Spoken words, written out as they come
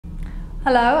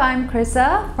Hello, I'm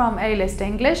Chrisa from A-List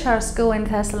English, our school in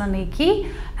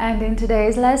Thessaloniki, and in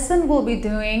today's lesson we'll be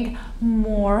doing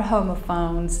more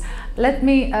homophones. Let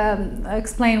me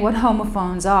explain what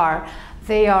homophones are.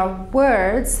 They are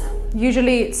words,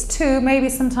 usually it's two, maybe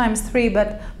sometimes three,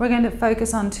 but we're going to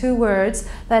focus on two words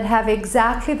that have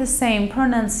exactly the same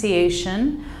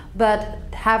pronunciation but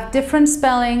have different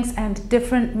spellings and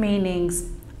different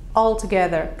meanings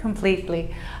altogether,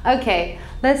 completely. Okay,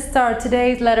 let's start.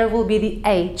 Today's letter will be the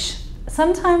H.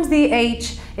 Sometimes the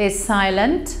H is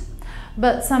silent,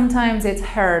 but sometimes it's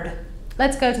heard.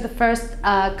 Let's go to the first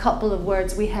couple of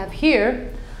words we have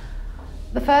here.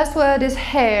 The first word is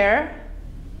hair,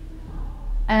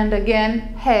 and again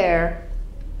hair.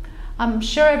 I'm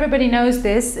sure everybody knows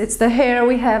this. It's the hair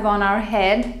we have on our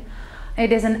head.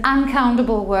 It is an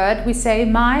uncountable word. We say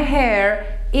my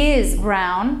hair is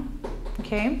brown.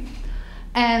 Okay,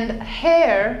 and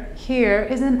hair here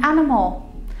is an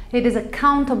animal. It is a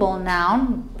countable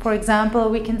noun. For example,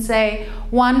 we can say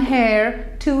one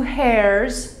hair, two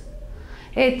hairs.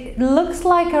 It looks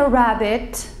like a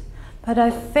rabbit, but I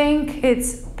think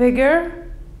it's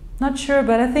bigger. Not sure,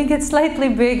 but I think it's slightly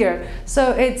bigger.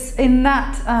 So it's in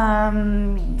that,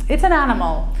 it's an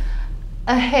animal,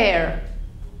 a hare.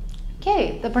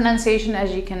 Okay, the pronunciation,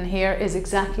 as you can hear, is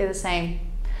exactly the same.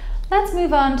 Let's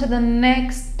move on to the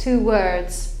next two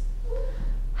words.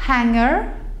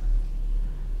 Hanger,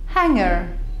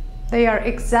 hanger. They are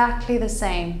exactly the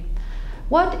same.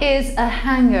 What is a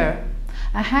hangar?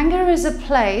 A hangar is a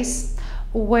place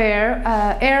where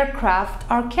aircraft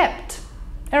are kept,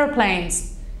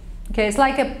 airplanes. Okay, it's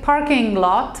like a parking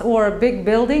lot or a big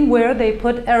building where they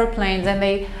put airplanes and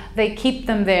they keep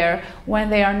them there when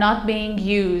they are not being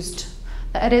used.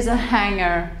 That is a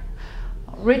hangar.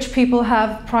 Rich people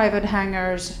have private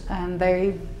hangars and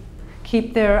they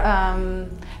keep their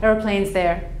airplanes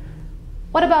there.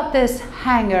 What about this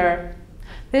hangar?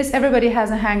 Everybody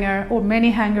has a hangar or many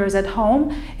hangars at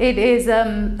home. It is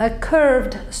a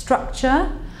curved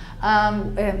structure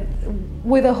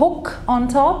with a hook on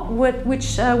top,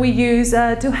 which we use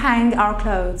to hang our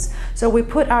clothes. So we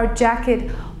put our jacket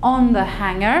on the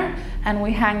hanger and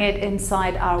we hang it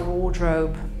inside our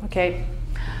wardrobe. Okay.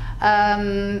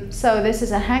 So this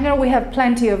is a hanger. We have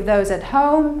plenty of those at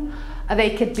home. They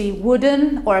could be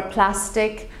wooden or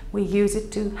plastic. We use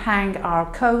it to hang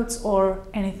our coats or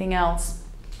anything else.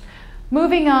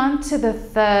 Moving on to the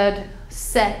third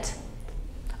set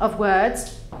of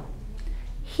words.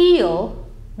 Heel.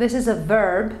 This is a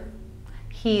verb.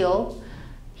 Heel.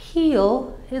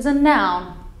 Heel is a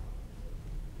noun.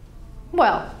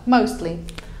 Well, mostly.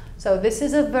 So this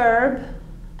is a verb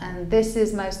and this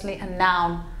is mostly a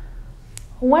noun.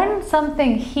 When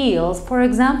something heals, for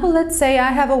example, let's say I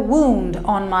have a wound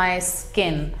on my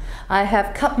skin. I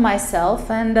have cut myself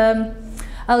and a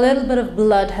little bit of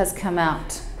blood has come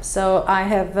out. So I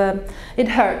have, it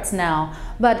hurts now.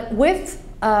 But with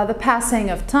the passing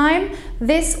of time,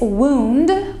 this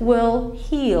wound will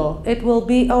heal. It will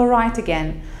be all right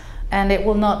again and it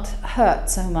will not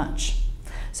hurt so much.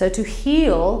 So to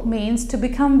heal means to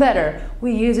become better.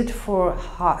 We use it for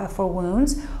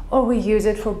wounds or we use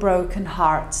it for broken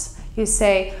hearts. You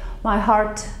say, my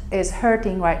heart is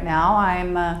hurting right now.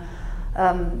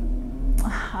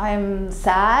 I'm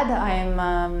sad,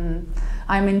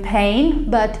 I'm in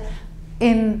pain, but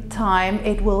in time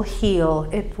it will heal.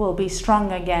 It will be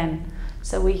strong again.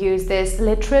 So we use this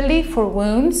literally for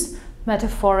wounds,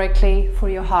 metaphorically for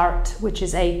your heart, which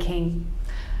is aching.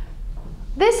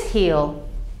 This heel.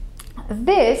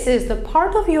 This is the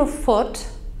part of your foot,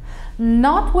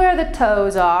 not where the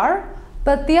toes are,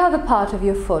 but the other part of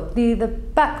your foot, the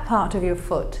back part of your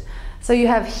foot. So you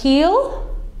have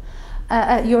heel,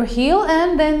 your heel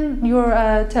and then your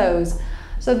toes.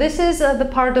 So this is the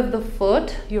part of the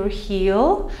foot, your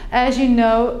heel. As you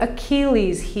know,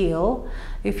 Achilles' heel.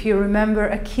 If you remember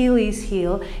Achilles'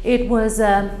 heel, it was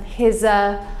his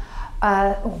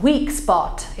weak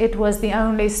spot. It was the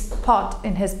only spot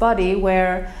in his body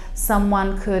where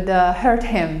someone could hurt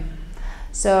him.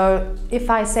 So if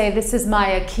I say this is my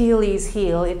Achilles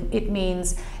heel, it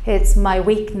means it's my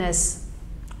weakness.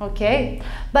 Okay,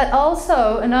 but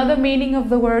also another meaning of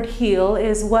the word heel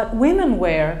is what women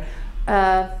wear.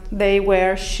 They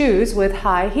wear shoes with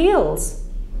high heels,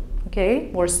 okay,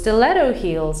 or stiletto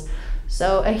heels.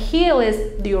 So a heel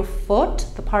is your foot,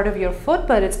 the part of your foot,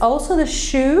 but it's also the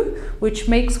shoe which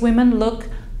makes women look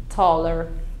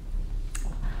taller.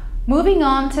 Moving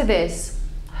on to this,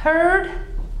 heard,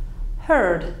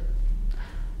 heard.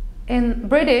 In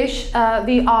British,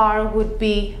 the R would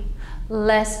be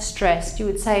less stressed. You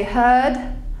would say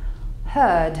heard,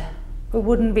 heard. It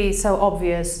wouldn't be so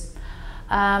obvious.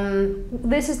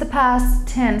 This is the past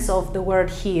tense of the word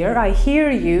hear. I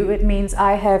hear you. It means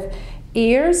I have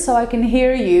ears so I can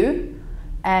hear you.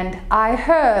 And I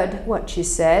heard what you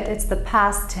said. It's the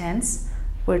past tense.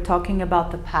 We're talking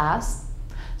about the past.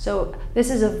 So this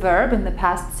is a verb in the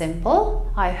past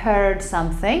simple. I heard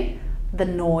something, the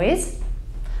noise.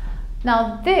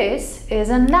 Now this is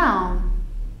a noun.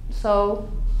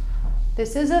 So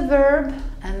this is a verb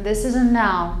and this is a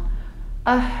noun.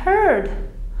 A herd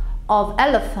of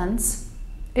elephants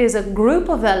is a group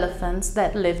of elephants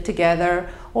that live together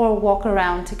or walk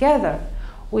around together.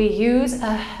 We use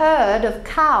a herd of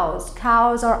cows.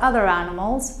 Cows are other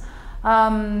animals.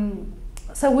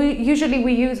 So we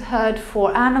use herd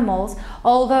for animals,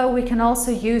 although we can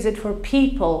also use it for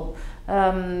people.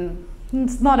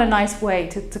 It's not a nice way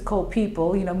to call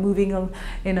people, you know, moving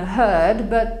in a herd,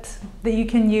 but you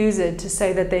can use it to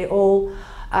say that they all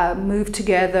move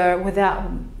together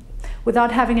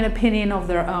without having an opinion of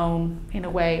their own, in a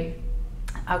way.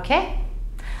 Okay?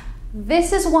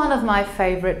 This is one of my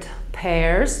favorite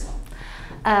pairs.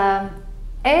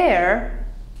 Air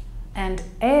and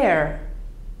air.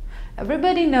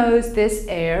 Everybody knows this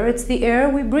air. It's the air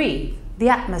we breathe, the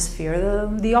atmosphere,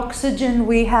 the oxygen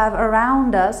we have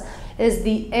around us is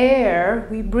the air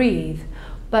we breathe.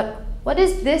 But what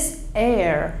is this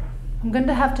air? I'm going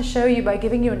to have to show you by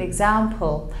giving you an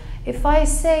example. If I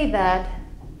say that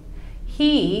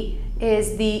he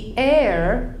is the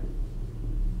heir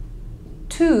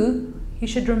to, you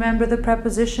should remember the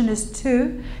preposition is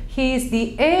to, he is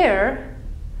the heir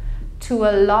to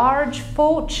a large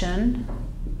fortune,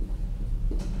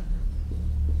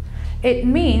 it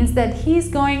means that he's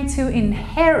going to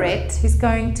inherit, he's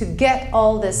going to get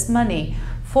all this money.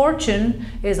 Fortune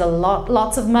is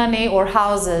lots of money or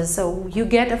houses. So you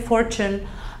get a fortune,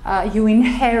 you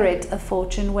inherit a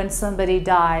fortune when somebody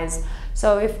dies.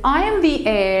 So if I am the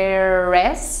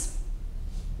heiress,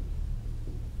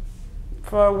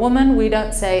 for a woman we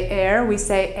don't say heir, we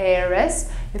say heiress.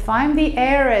 If I'm the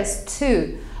heiress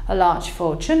to a large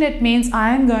fortune, it means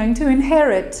I am going to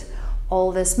inherit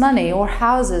all this money or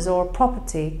houses or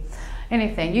property,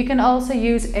 anything. You can also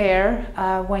use heir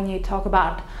when you talk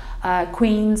about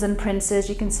queens and princes.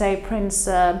 You can say Prince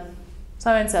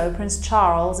so-and-so, Prince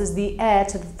Charles is the heir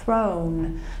to the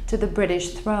throne, to the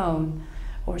British throne,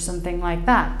 or something like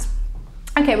that.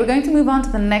 Okay, we're going to move on to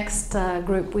the next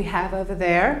group we have over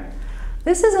there.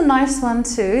 This is a nice one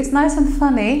too. It's nice and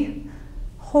funny.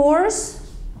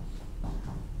 Horse,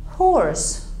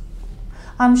 horse.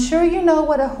 I'm sure you know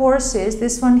what a horse is,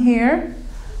 this one here.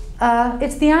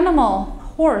 It's the animal,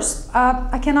 horse.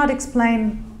 I cannot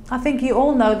explain. I think you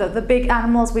all know that the big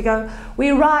animals,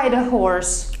 we ride a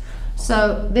horse.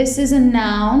 So this is a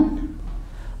noun,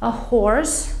 a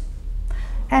horse,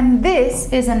 and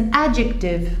this is an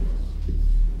adjective.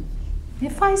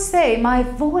 If I say my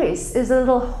voice is a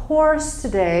little hoarse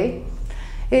today,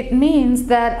 it means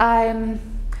that I'm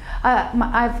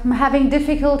having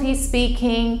difficulty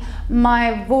speaking,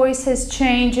 my voice is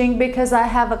changing because I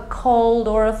have a cold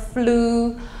or a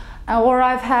flu, or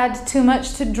I've had too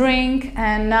much to drink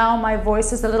and now my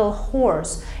voice is a little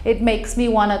hoarse. It makes me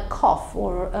want to cough,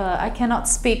 or I cannot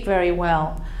speak very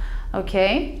well.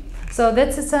 Okay, so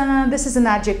this is an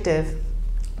adjective.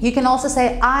 You can also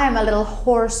say I am a little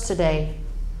hoarse today.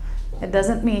 It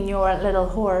doesn't mean you're a little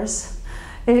hoarse.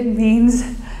 It means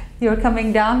you're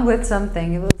coming down with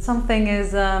something. Something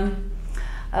is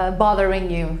bothering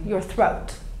you, your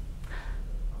throat.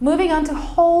 Moving on to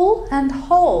whole and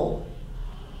whole.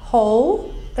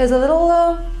 Whole is a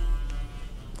little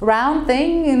round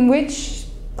thing in which,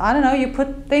 I don't know, you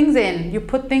put things in. You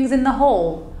put things in the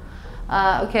hole.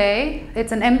 Okay,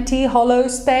 it's an empty, hollow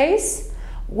space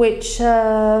which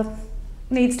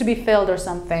needs to be filled or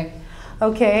something.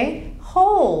 Okay,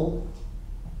 whole.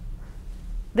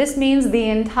 This means the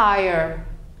entire.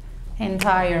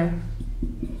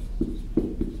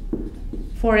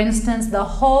 For instance, the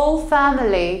whole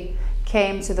family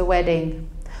came to the wedding.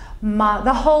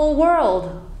 The whole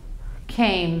world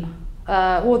came,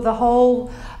 or the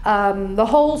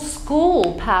whole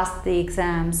school passed the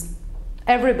exams.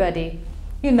 Everybody.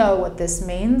 You know what this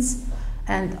means.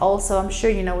 And also, I'm sure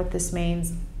you know what this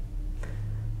means.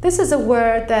 This is a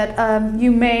word that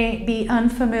you may be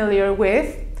unfamiliar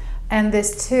with. And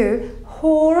this too,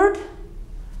 hoard,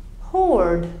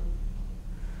 hoard.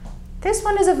 This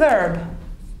one is a verb.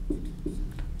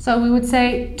 So we would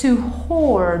say to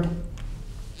hoard.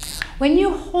 When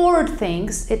you hoard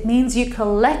things, it means you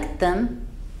collect them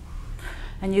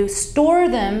and you store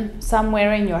them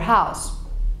somewhere in your house.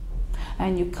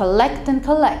 And you collect and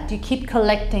collect, you keep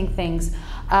collecting things.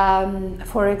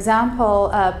 For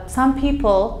example, some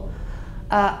people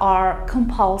are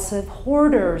compulsive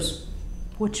hoarders,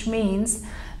 which means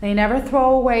they never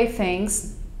throw away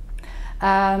things.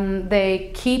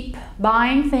 They keep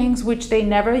buying things which they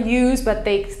never use, but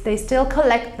they still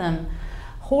collect them.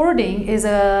 Hoarding is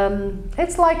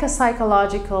it's like a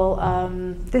psychological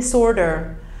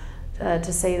disorder,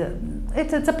 to say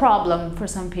that it's a problem for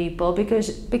some people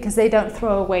because they don't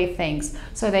throw away things,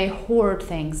 so they hoard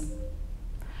things.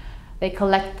 They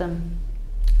collect them.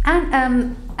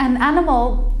 And an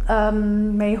animal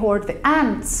may hoard. The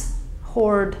ants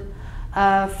hoard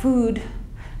food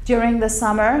during the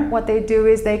summer. What they do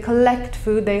is they collect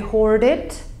food, they hoard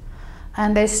it,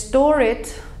 and they store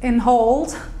it in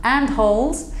holes,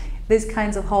 these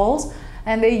kinds of holes,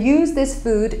 and they use this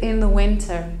food in the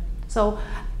winter. So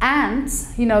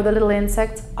ants, you know, the little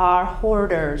insects, are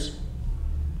hoarders.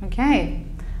 Okay,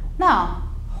 now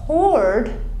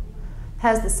hoard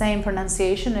has the same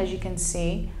pronunciation, as you can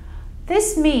see.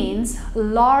 This means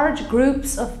large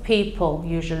groups of people,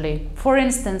 usually. For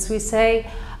instance, we say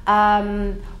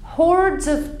hordes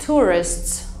of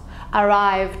tourists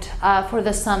arrived for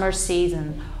the summer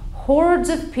season. Hordes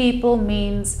of people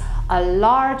means a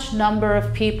large number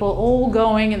of people all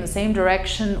going in the same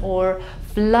direction or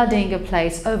flooding a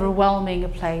place, overwhelming a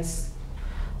place.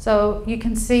 So you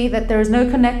can see that there is no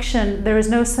connection, there is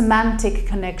no semantic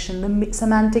connection. The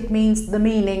semantic means the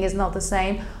meaning is not the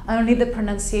same, only the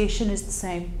pronunciation is the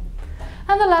same.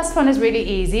 And the last one is really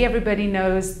easy, everybody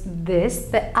knows this.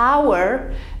 The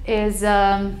hour is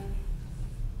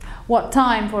what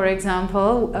time, for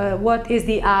example. What is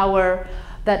the hour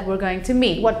that we're going to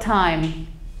meet? What time?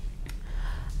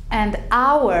 And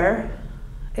hour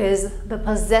is the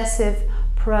possessive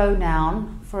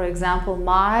pronoun. For example,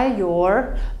 my,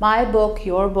 your, my book,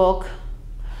 your book.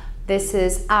 This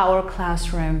is our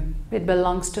classroom. It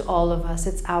belongs to all of us.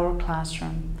 It's our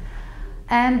classroom.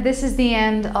 And this is the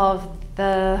end of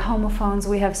the homophones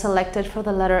we have selected for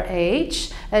the letter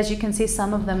H. As you can see,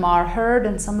 some of them are heard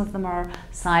and some of them are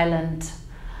silent.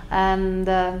 And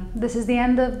this is the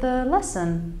end of the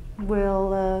lesson.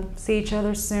 We'll see each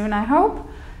other soon, I hope.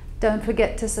 Don't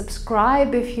forget to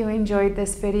subscribe if you enjoyed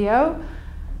this video.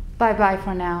 Bye-bye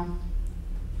for now.